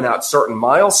time and at certain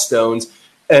milestones.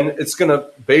 And it's going to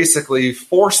basically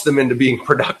force them into being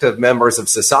productive members of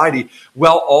society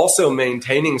while also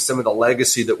maintaining some of the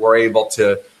legacy that we're able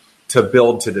to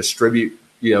build, to distribute,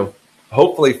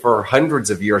 hopefully for hundreds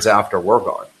of years after we're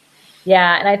gone.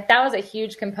 Yeah. And that was a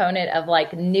huge component of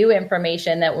new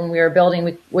information that when we were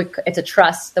building, it's a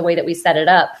trust, the way that we set it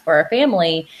up for our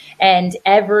family. And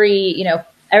every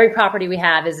property we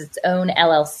have is its own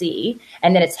LLC,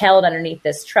 and then it's held underneath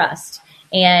this trust.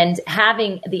 And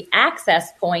having the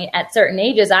access point at certain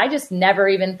ages, I just never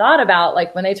even thought about,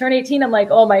 when they turn 18, I'm like,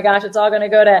 oh my gosh, it's all going to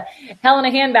go to hell in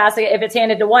a handbasket if it's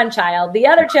handed to one child. The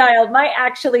other child might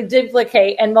actually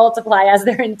duplicate and multiply as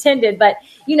they're intended. But,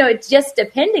 it's just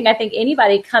depending. I think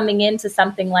anybody coming into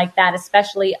something like that,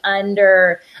 especially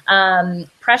under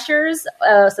pressures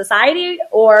of society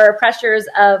or pressures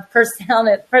of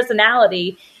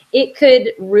personality, it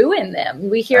could ruin them.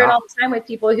 We hear it all the time with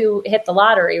people who hit the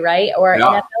lottery, right? Or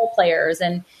NFL players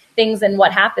and things and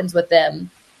what happens with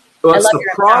them. Well, it's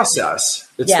the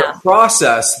process. It's the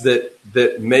process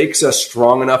that makes us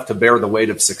strong enough to bear the weight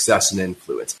of success and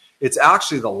influence. It's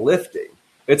actually the lifting.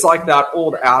 It's like that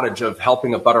old adage of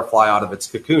helping a butterfly out of its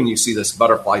cocoon. You see this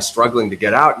butterfly struggling to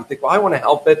get out. You think, well, I want to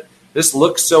help it. This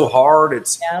looks so hard.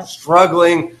 It's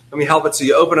struggling. Let me help it. So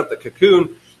you open up the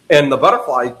cocoon and the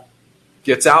butterfly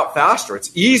gets out faster.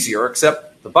 It's easier,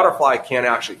 except the butterfly can't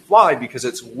actually fly because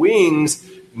its wings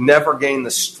never gain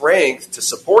the strength to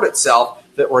support itself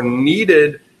that were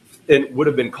needed and would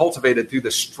have been cultivated through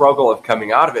the struggle of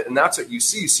coming out of it. And that's what you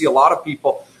see. You see a lot of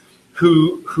people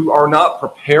who are not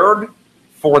prepared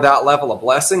for that level of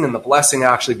blessing, and the blessing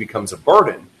actually becomes a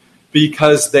burden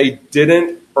because they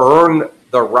didn't earn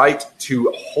the right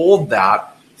to hold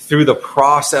that through the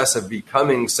process of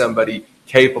becoming somebody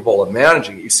capable of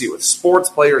managing it. You see it with sports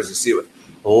players, you see it with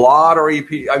lottery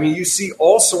people. I mean, you see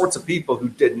all sorts of people who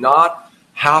did not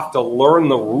have to learn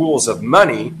the rules of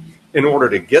money in order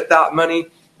to get that money,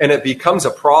 and it becomes a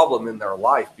problem in their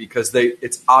life because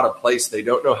it's out of place. They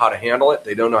don't know how to handle it.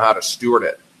 They don't know how to steward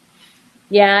it.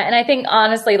 Yeah, and I think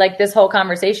honestly, this whole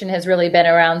conversation has really been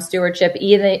around stewardship,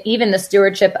 even the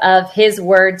stewardship of His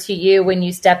word to you when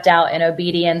you stepped out in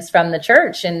obedience from the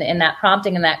church and that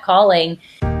prompting and that calling.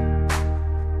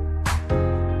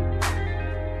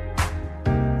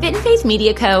 Fit and Faith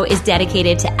Media Co. is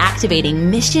dedicated to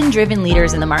activating mission-driven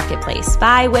leaders in the marketplace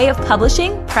by way of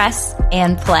publishing, press,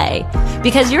 and play.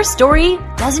 Because your story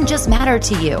doesn't just matter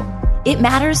to you. It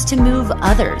matters to move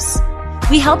others.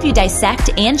 We help you dissect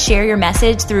and share your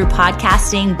message through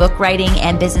podcasting, book writing,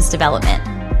 and business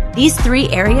development. These 3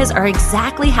 areas are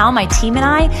exactly how my team and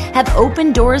I have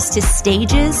opened doors to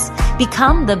stages,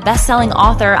 become the best-selling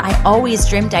author I always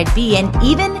dreamed I'd be, and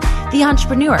even the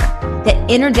entrepreneur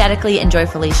that energetically and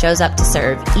joyfully shows up to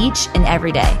serve each and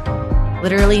every day.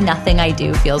 Literally nothing I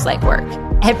do feels like work.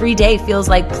 every day feels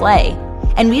like play.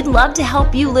 And we'd love to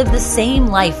help you live the same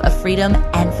life of freedom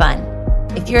and fun.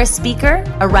 If you're a speaker,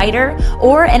 a writer,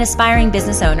 or an aspiring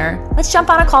business owner, let's jump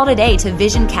on a call today to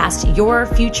vision cast your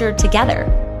future together.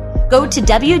 Go to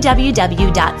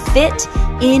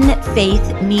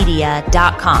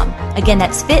www.fitinfaithmedia.com. Again,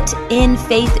 that's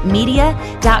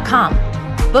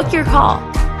fitinfaithmedia.com. Book your call.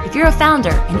 If you're a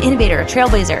founder, an innovator, a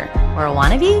trailblazer, or a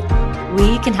wannabe,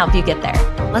 we can help you get there.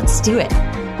 Let's do it.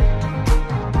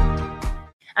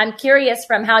 I'm curious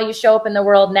from how you show up in the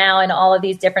world now in all of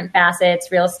these different facets,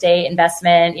 real estate,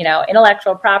 investment,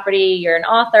 intellectual property, you're an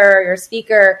author, you're a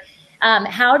speaker.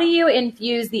 How do you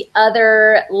infuse the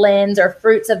other lens or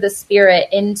fruits of the spirit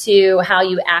into how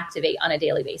you activate on a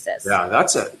daily basis? Yeah,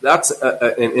 that's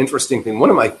an interesting thing. One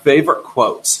of my favorite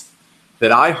quotes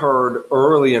that I heard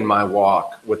early in my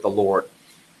walk with the Lord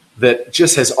that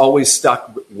just has always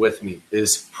stuck with me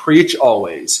is preach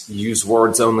always, use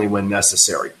words only when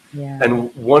necessary. Yeah.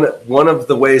 And one of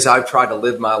the ways I've tried to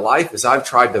live my life is I've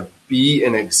tried to be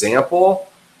an example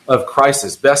of Christ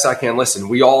as best I can. Listen,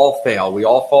 we all fail. We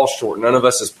all fall short. None of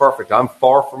us is perfect. I'm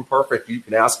far from perfect. You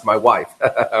can ask my wife.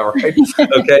 All right.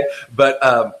 Okay.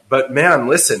 But man,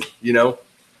 listen,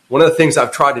 one of the things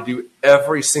I've tried to do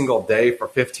every single day for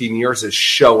 15 years is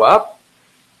show up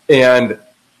and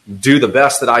do the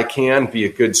best that I can, be a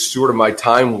good steward of my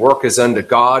time, work as unto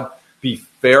God, be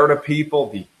fair to people,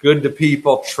 be good to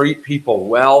people, treat people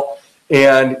well.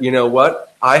 And you know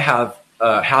what? I have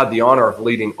had the honor of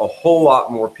leading a whole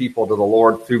lot more people to the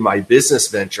Lord through my business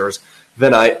ventures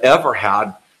than I ever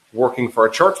had working for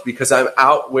a church, because I'm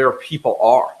out where people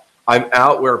are. I'm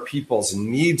out where people's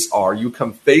needs are. You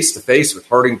come face to face with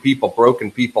hurting people,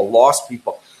 broken people, lost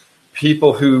people,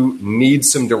 people who need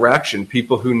some direction,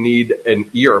 people who need an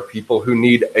ear, people who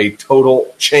need a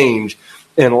total change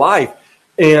in life.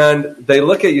 And they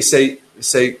look at you, say,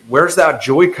 where's that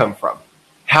joy come from?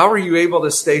 How are you able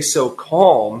to stay so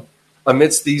calm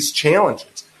amidst these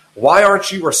challenges? Why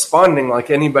aren't you responding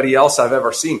like anybody else I've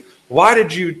ever seen? Why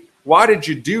did you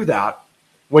do that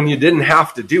when you didn't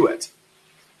have to do it?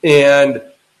 And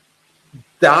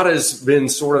that has been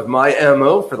sort of my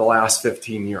MO for the last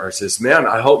 15 years is, man,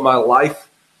 I hope my life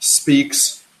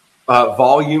speaks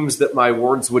volumes that my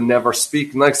words would never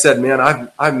speak. And like I said, man,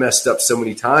 I've messed up so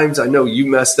many times. I know you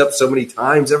messed up so many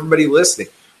times. Everybody listening,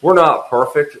 we're not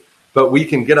perfect, but we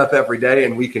can get up every day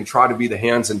and we can try to be the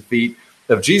hands and feet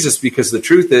of Jesus, because the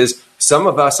truth is some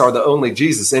of us are the only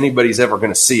Jesus anybody's ever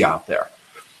going to see out there.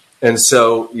 And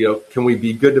so, can we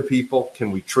be good to people?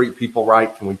 Can we treat people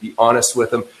right? Can we be honest with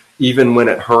them? Even when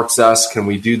it hurts us, can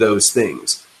we do those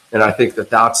things? And I think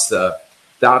that's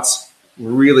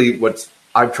really what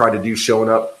I've tried to do showing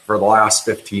up for the last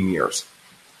 15 years.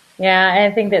 Yeah,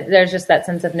 I think that there's just that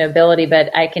sense of nobility,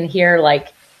 but I can hear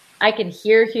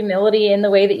humility in the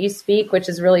way that you speak, which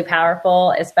is really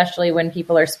powerful, especially when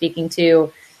people are speaking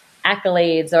to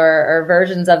accolades or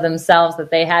versions of themselves that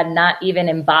they had not even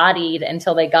embodied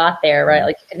until they got there, right?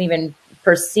 Like you couldn't even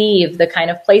perceive the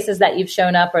kind of places that you've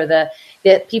shown up or the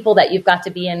people that you've got to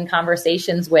be in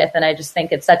conversations with. And I just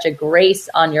think it's such a grace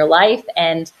on your life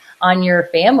and on your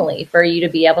family for you to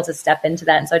be able to step into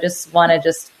that. And so I just want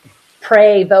to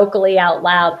pray vocally out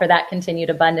loud for that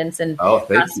continued abundance and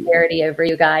prosperity over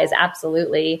you guys.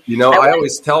 Absolutely. I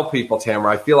always tell people,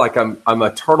 Tamara, I feel like I'm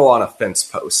a turtle on a fence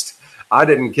post. I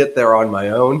didn't get there on my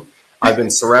own. I've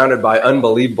been surrounded by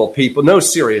unbelievable people. No,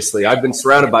 seriously, I've been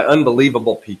surrounded by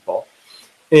unbelievable people.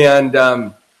 And,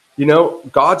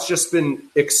 God's just been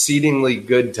exceedingly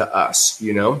good to us.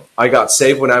 I got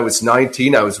saved when I was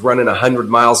 19. I was running 100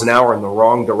 miles an hour in the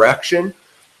wrong direction,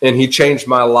 and he changed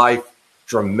my life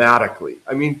dramatically.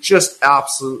 I mean, just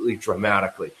absolutely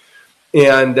dramatically.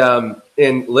 And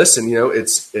listen,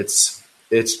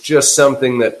 it's just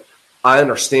something that I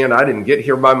understand. I didn't get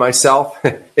here by myself.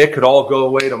 It could all go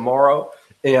away tomorrow.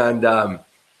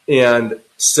 And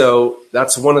so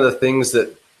that's one of the things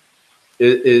that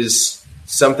is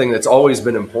something that's always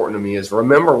been important to me is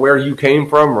remember where you came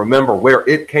from, remember where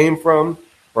it came from,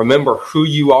 remember who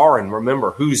you are, and remember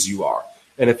whose you are.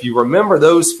 And if you remember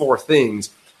those four things,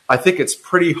 I think it's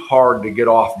pretty hard to get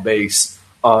off base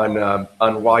on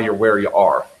why you're where you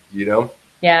are,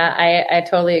 Yeah, I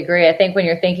totally agree. I think when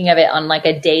you're thinking of it on like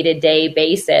a day-to-day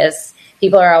basis,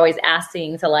 people are always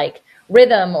asking to like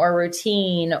rhythm or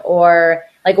routine or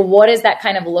like, what does that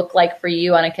kind of look like for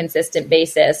you on a consistent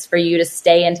basis for you to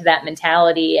stay into that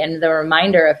mentality and the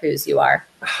reminder of whose you are?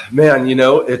 Man,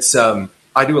 it's,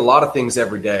 I do a lot of things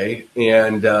every day.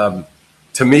 And to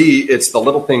me, it's the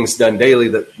little things done daily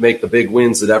that make the big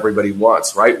wins that everybody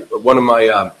wants, right? One of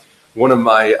my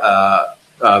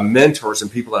mentors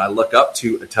and people that I look up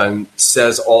to a ton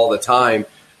says all the time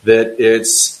that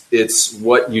it's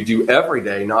what you do every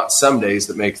day, not some days,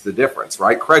 that makes the difference,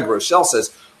 right? Craig Rochelle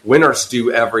says winners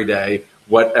do every day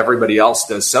what everybody else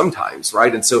does sometimes,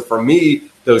 right? And so for me,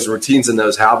 those routines and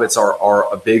those habits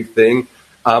are a big thing.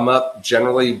 I'm up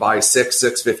generally by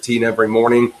 6:15 every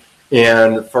morning.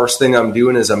 And the first thing I'm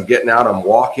doing is I'm getting out, I'm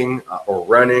walking or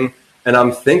running, and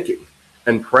I'm thinking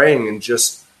and praying and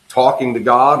just talking to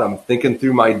God. I'm thinking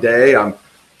through my day. I'm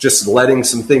just letting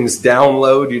some things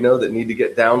download, that need to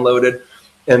get downloaded.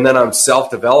 And then I'm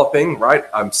self-developing, right?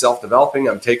 I'm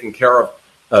taking care of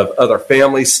other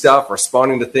family stuff,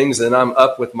 responding to things. And then I'm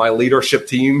up with my leadership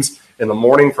teams in the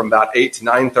morning from about 8 to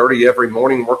 9:30 every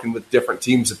morning, working with different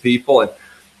teams of people.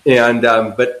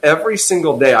 But every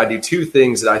single day I do two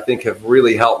things that I think have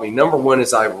really helped me. Number one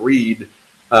is I read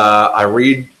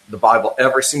the Bible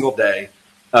every single day.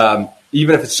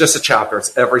 Even if it's just a chapter,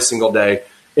 it's every single day.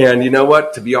 And you know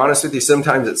what? To be honest with you,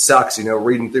 sometimes it sucks,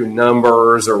 reading through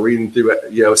Numbers or reading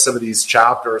through, some of these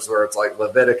chapters where it's like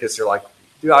Leviticus. You're like,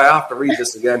 do I have to read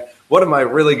this again? What am I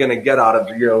really going to get out of,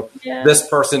 this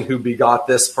person who begot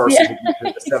this person who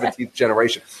begot the 17th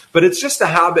generation? But it's just a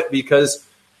habit because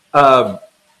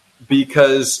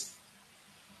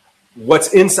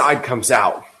what's inside comes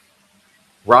out,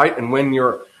 right? And when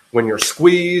you're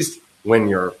squeezed, when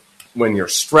you're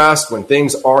stressed, when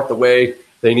things aren't the way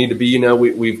they need to be,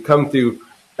 we've come through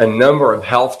a number of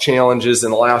health challenges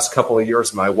in the last couple of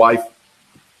years. My wife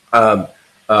had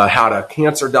a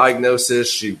cancer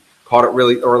diagnosis. She caught it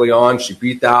really early on. She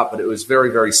beat that, but it was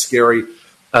very, very scary.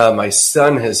 My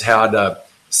son has had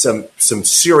some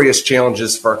serious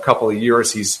challenges for a couple of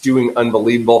years. He's doing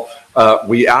unbelievable.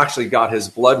 We actually got his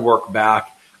blood work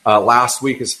back last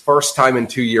week. His first time in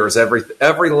 2 years.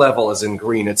 Every level is in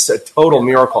green. It's a total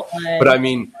miracle. But I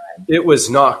mean, it was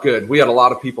not good. We had a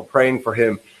lot of people praying for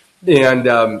him. And,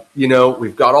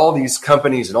 we've got all these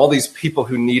companies and all these people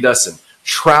who need us and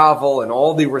travel and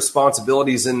all the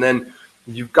responsibilities. And then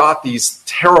you've got these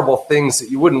terrible things that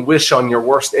you wouldn't wish on your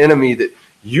worst enemy that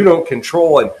you don't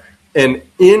control. And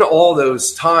in all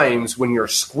those times when you're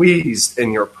squeezed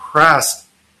and you're pressed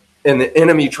and the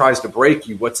enemy tries to break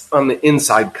you, what's on the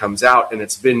inside comes out. And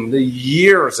it's been the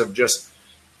years of just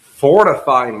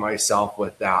fortifying myself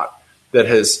with that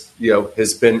has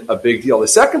been a big deal. The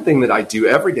second thing that I do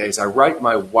every day is I write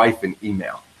my wife an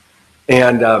email.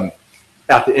 And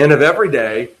at the end of every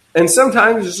day, and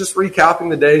sometimes it's just recapping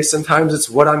the day. Sometimes it's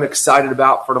what I'm excited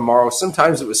about for tomorrow.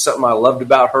 Sometimes it was something I loved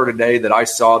about her today that I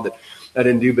saw that I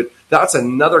didn't do. But that's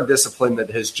another discipline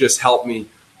that has just helped me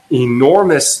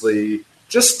enormously,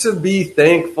 just to be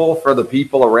thankful for the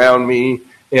people around me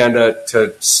and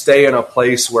to stay in a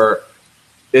place where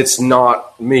it's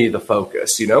not me, the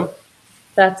focus,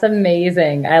 That's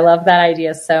amazing. I love that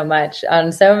idea so much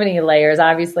on so many layers,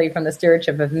 obviously from the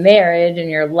stewardship of marriage and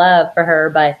your love for her,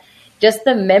 but just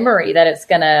the memory that it's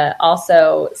going to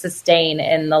also sustain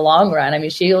in the long run. I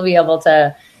mean, she'll be able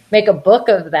to make a book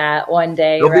of that one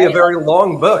day. It'll be a very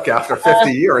long book after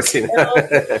 50 years.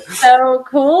 So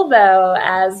cool, though,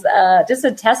 as just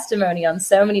a testimony on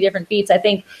so many different feats. I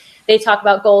think they talk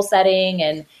about goal setting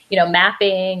and,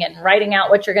 mapping and writing out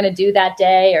what you're going to do that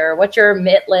day or what's your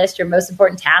MIT list, your most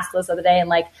important task list of the day.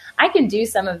 And I can do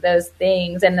some of those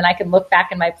things. And then I can look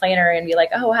back in my planner and be like,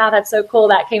 oh, wow, that's so cool.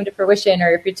 That came to fruition.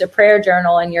 Or if it's a prayer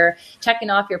journal and you're checking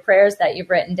off your prayers that you've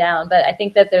written down. But I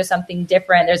think that there's something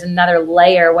different. There's another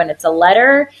layer when it's a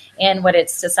letter and when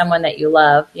it's to someone that you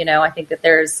love. I think that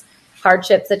there's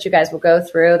hardships that you guys will go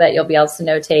through that you'll be able to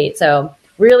notate. So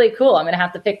really cool. I'm going to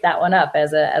have to pick that one up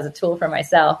as a tool for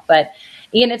myself. But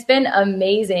Ian, it's been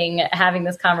amazing having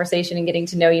this conversation and getting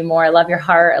to know you more. I love your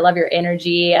heart. I love your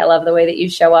energy. I love the way that you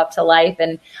show up to life.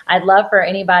 And I'd love for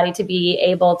anybody to be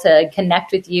able to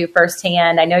connect with you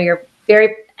firsthand. I know you're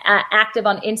very active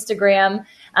on Instagram,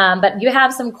 but you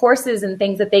have some courses and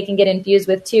things that they can get infused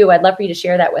with too. I'd love for you to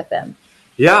share that with them.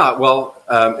 Yeah, well,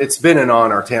 it's been an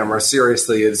honor, Tamara.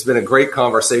 Seriously, it's been a great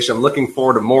conversation. I'm looking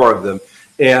forward to more of them.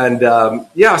 And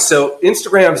so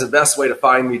Instagram is the best way to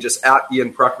find me, just at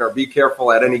Ian Prukner. Be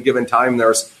careful at any given time.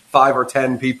 There's 5 or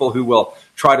 10 people who will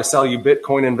try to sell you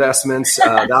Bitcoin investments.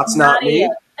 That's not me.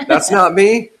 That's not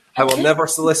me. I will never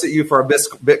solicit you for a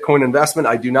Bitcoin investment.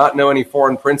 I do not know any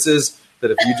foreign princes that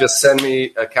if you just send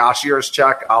me a cashier's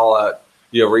check, I'll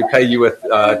repay you with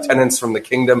tenants from the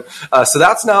kingdom. So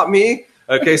that's not me.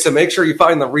 Okay, so make sure you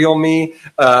find the real me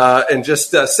and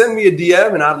just send me a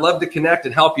DM, and I'd love to connect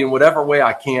and help you in whatever way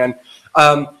I can.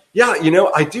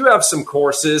 I do have some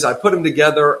courses. I put them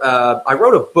together. I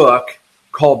wrote a book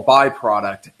called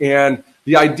BYPRODUCT, and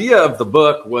the idea of the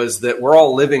book was that we're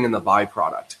all living in the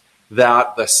byproduct.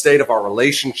 that the state of our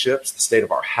relationships, the state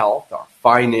of our health, our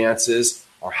finances,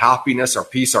 our happiness, our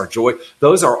peace, our joy,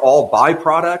 those are all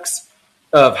byproducts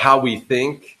of how we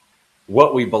think,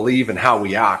 what we believe, and how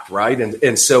we act, right?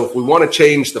 And so if we want to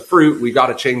change the fruit, we got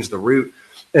to change the root.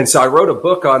 And so I wrote a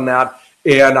book on that,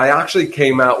 and I actually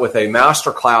came out with a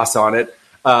master class on it,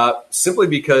 simply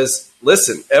because,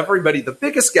 listen, everybody, the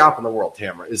biggest gap in the world,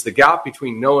 Tamara, is the gap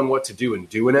between knowing what to do and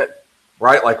doing it,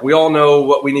 right? Like, we all know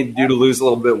what we need to do to lose a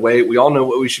little bit of weight. We all know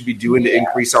what we should be doing to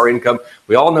increase our income.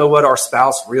 We all know what our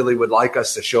spouse really would like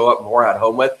us to show up more at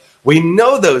home with. We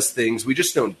know those things. We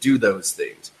just don't do those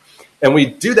things. And we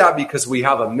do that because we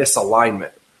have a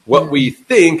misalignment. What we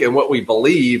think and what we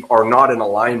believe are not in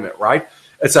alignment, right?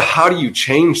 And so how do you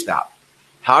change that?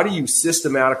 How do you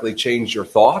systematically change your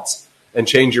thoughts and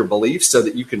change your beliefs so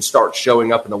that you can start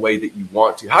showing up in the way that you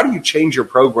want to? How do you change your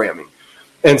programming?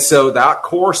 And so that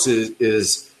course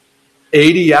is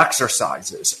 80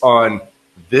 exercises on,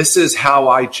 this is how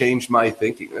I changed my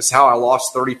thinking. This is how I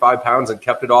lost 35 pounds and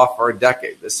kept it off for a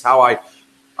decade. This is how I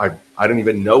don't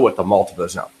even know what the multiple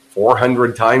is now.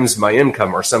 400 times my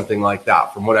income or something like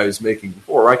that from what I was making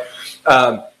before,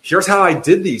 right? Here's how I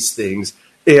did these things.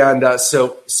 And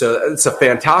so it's a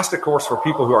fantastic course for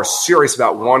people who are serious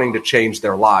about wanting to change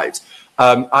their lives.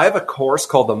 I have a course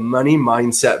called the Money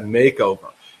Mindset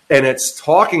Makeover. And it's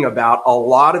talking about a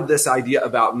lot of this idea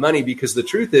about money, because the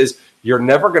truth is, you're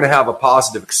never going to have a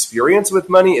positive experience with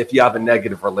money if you have a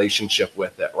negative relationship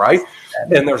with it, right?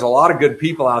 And there's a lot of good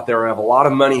people out there who have a lot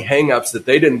of money hangups that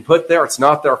they didn't put there. It's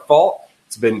not their fault.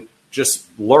 It's been just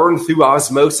learned through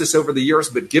osmosis over the years,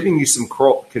 but giving you some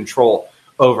control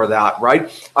over that,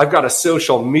 right? I've got a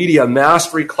social media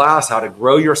mastery class, how to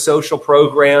grow your social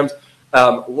programs.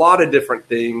 A lot of different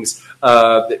things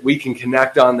that we can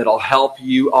connect on that'll help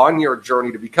you on your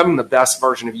journey to becoming the best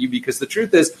version of you, because the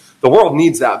truth is, the world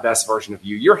needs that best version of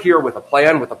you. You're here with a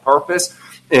plan, with a purpose,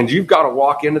 and you've got to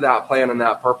walk into that plan and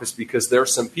that purpose, because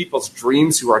there's some people's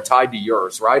dreams who are tied to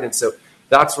yours, right? And so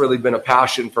that's really been a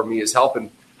passion for me, is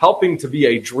helping to be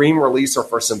a dream releaser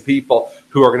for some people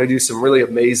who are going to do some really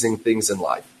amazing things in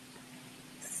life.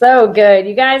 So good.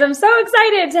 You guys, I'm so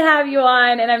excited to have you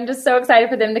on, and I'm just so excited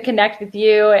for them to connect with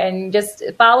you and just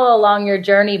follow along your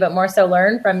journey, but more so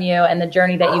learn from you and the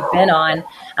journey that you've been on.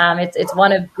 It's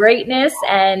one of greatness,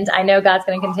 and I know God's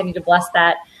going to continue to bless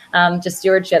that, just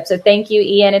stewardship. So thank you,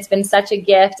 Ian. It's been such a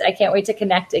gift. I can't wait to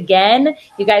connect again.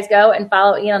 You guys go and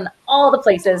follow Ian on all the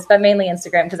places, but mainly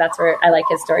Instagram, because that's where I like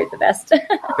his stories the best.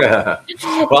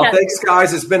 Well, thanks,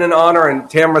 guys. It's been an honor. And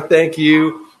Tamara, thank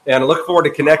you. And I look forward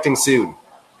to connecting soon.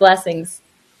 Blessings.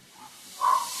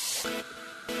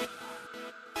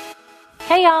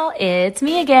 Hey y'all, it's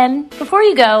me again. Before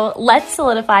you go, let's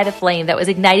solidify the flame that was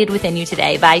ignited within you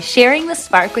today by sharing the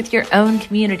spark with your own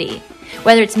community.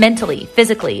 Whether it's mentally,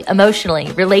 physically, emotionally,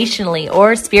 relationally,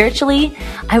 or spiritually,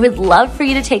 I would love for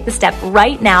you to take the step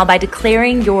right now by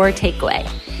declaring your takeaway.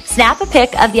 Snap a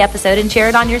pic of the episode and share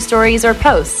it on your stories or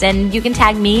posts, and you can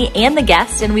tag me and the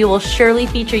guest, and we will surely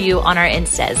feature you on our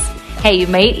Instas. Hey, you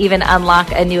might even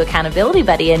unlock a new accountability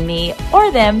buddy in me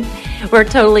or them. We're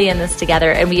totally in this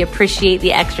together, and we appreciate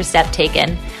the extra step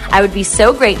taken. I would be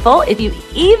so grateful if you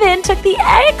even took the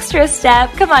extra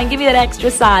step. Come on, give me that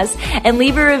extra sauce and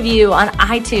leave a review on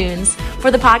iTunes for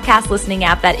the podcast listening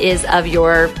app that is of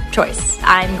your choice.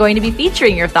 I'm going to be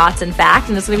featuring your thoughts, in fact,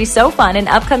 and it's going to be so fun in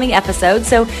upcoming episodes.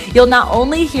 So you'll not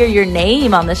only hear your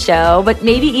name on the show, but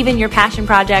maybe even your passion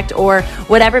project or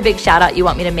whatever big shout out you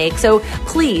want me to make. So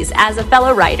please, as a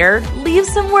fellow writer, leave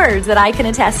some words that I can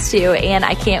attest to, and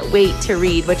I can't wait to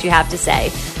read what you have to say.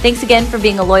 Thanks again for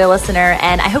being a loyal listener,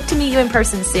 and I hope to meet you in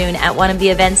person soon at one of the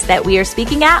events that we are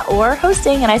speaking at or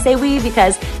hosting. And I say we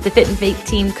because the Fit and Faith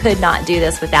team could not do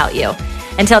this without you.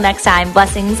 Until next time,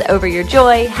 blessings over your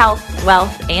joy, health,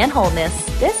 wealth, and wholeness.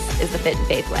 This is the Fit and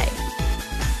Faith way.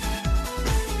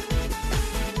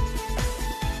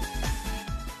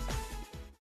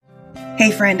 Hey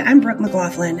friend, I'm Brooke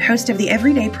McLaughlin, host of the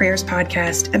Everyday Prayers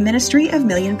podcast, a ministry of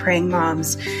million praying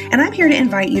moms. And I'm here to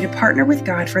invite you to partner with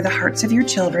God for the hearts of your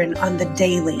children on the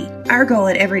daily. Our goal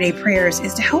at Everyday Prayers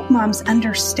is to help moms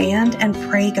understand and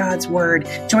pray God's word.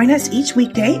 Join us each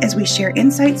weekday as we share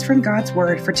insights from God's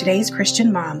word for today's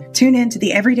Christian mom. Tune in to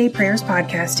the Everyday Prayers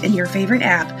podcast in your favorite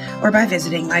app or by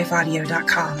visiting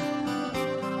lifeaudio.com.